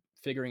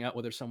figuring out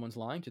whether someone's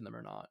lying to them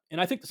or not.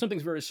 And I think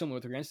something's very similar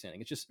with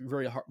grandstanding. It's just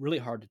really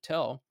hard to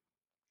tell.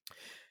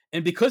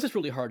 And because it's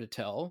really hard to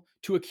tell,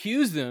 to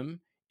accuse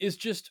them is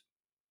just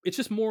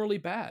morally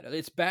bad.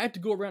 It's bad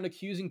to go around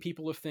accusing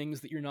people of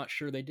things that you're not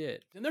sure they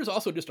did. And there's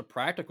also just a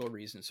practical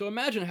reason. So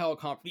imagine how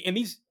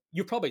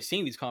you've probably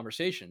seen these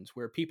conversations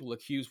where people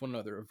accuse one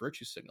another of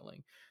virtue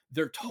signaling.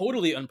 They're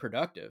totally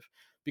unproductive,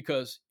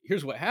 because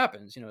here's what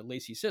happens.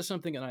 Lacey says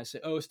something and I say,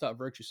 "Oh, stop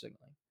virtue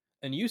signaling."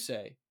 And you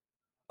say,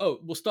 "Oh,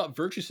 we'll stop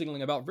virtue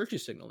signaling about virtue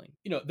signaling."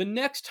 The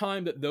next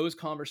time that those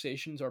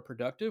conversations are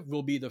productive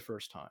will be the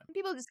first time.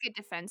 People just get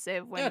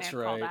defensive when That's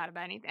they're called right. out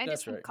about anything. And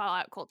That's just right. call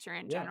out culture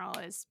in Yeah. general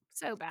is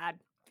so bad.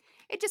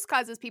 It just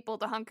causes people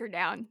to hunker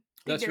down, dig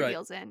That's their right.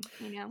 heels in,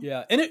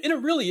 Yeah, and it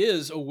really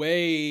is a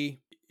way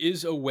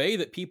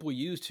that people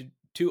use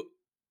to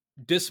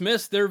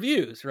dismiss their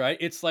views, right?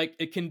 It's like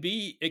it can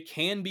be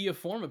a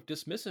form of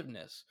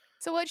dismissiveness.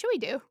 So what should we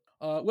do?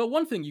 Well,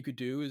 one thing you could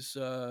do is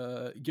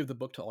give the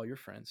book to all your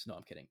friends. No,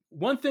 I'm kidding.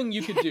 One thing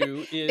you could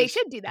do is They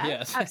should do that.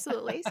 Yes,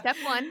 Absolutely. Step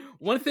one.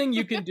 One thing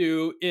you can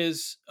do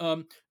is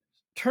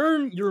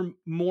turn your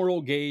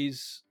moral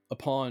gaze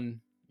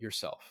upon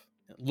yourself.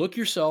 Look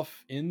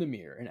yourself in the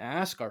mirror and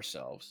ask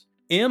ourselves,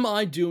 am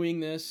I doing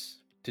this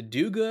to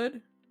do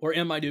good, or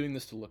am I doing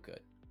this to look good?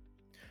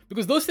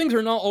 Because those things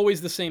are not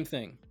always the same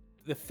thing.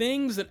 The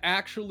things that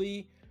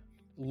actually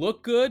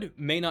look good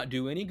may not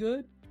do any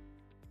good,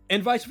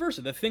 and vice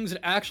versa. The things that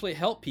actually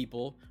help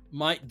people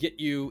might get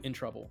you in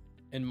trouble,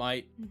 and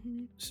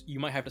you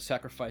might have to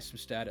sacrifice some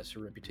status or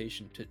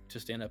reputation to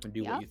stand up and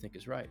do what you think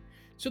is right.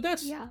 So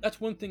that's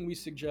one thing we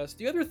suggest.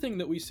 The other thing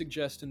that we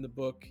suggest in the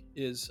book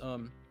is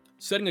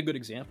setting a good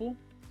example.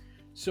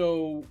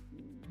 So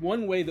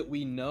one way that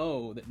we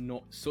know that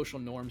social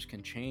norms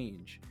can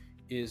change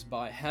is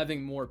by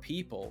having more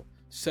people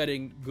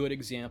setting good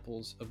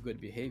examples of good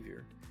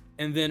behavior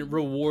and then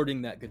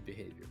rewarding that good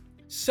behavior.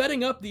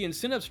 Setting up the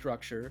incentive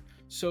structure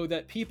so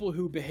that people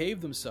who behave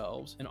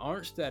themselves and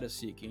aren't status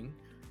seeking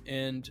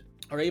and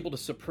are able to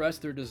suppress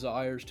their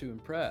desires to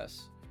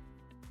impress,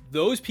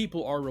 those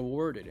people are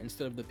rewarded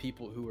instead of the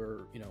people who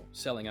are,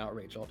 selling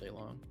outrage all day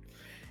long.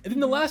 And then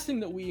the last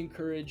thing that we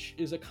encourage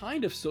is a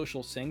kind of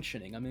social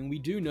sanctioning. I mean, we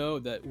do know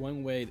that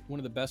one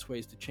of the best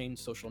ways to change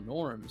social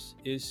norms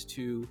is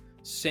to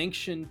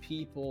sanction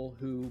people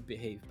who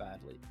behave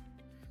badly.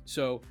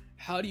 So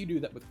how do you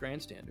do that with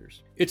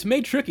grandstanders? It's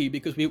made tricky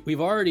because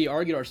we've already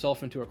argued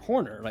ourselves into a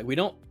corner. Like we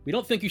don't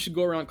think you should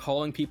go around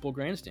calling people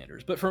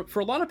grandstanders. But for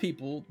a lot of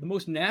people, the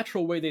most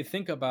natural way they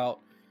think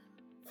about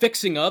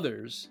fixing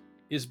others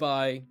is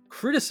by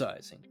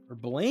criticizing or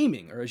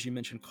blaming, or as you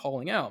mentioned,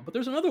 calling out. But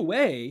there's another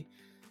way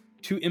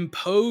to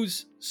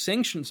impose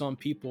sanctions on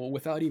people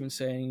without even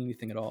saying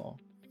anything at all.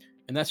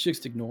 And that's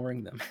just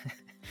ignoring them.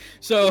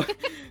 So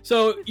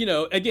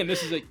again,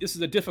 this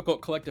is a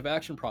difficult collective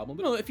action problem.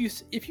 But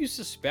if you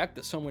suspect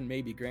that someone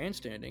may be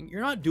grandstanding,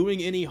 you're not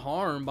doing any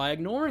harm by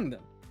ignoring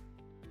them.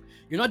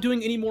 You're not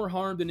doing any more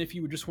harm than if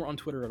you just weren't on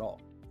Twitter at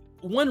all.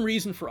 One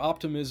reason for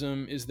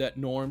optimism is that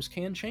norms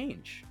can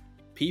change.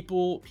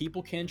 People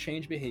can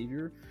change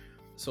behavior.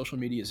 Social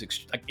media is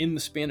in the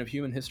span of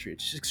human history,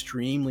 it's just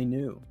extremely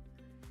new,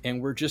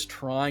 and we're just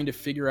trying to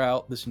figure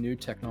out this new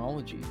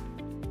technology.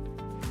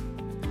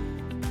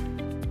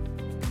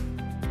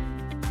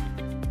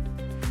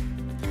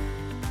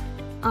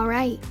 All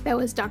right, that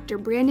was Dr.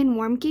 Brandon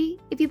Warmke.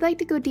 If you'd like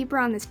to go deeper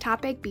on this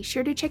topic, be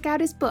sure to check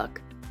out his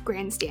book,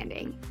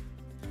 Grandstanding.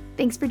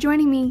 Thanks for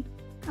joining me.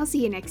 I'll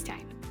see you next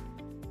time.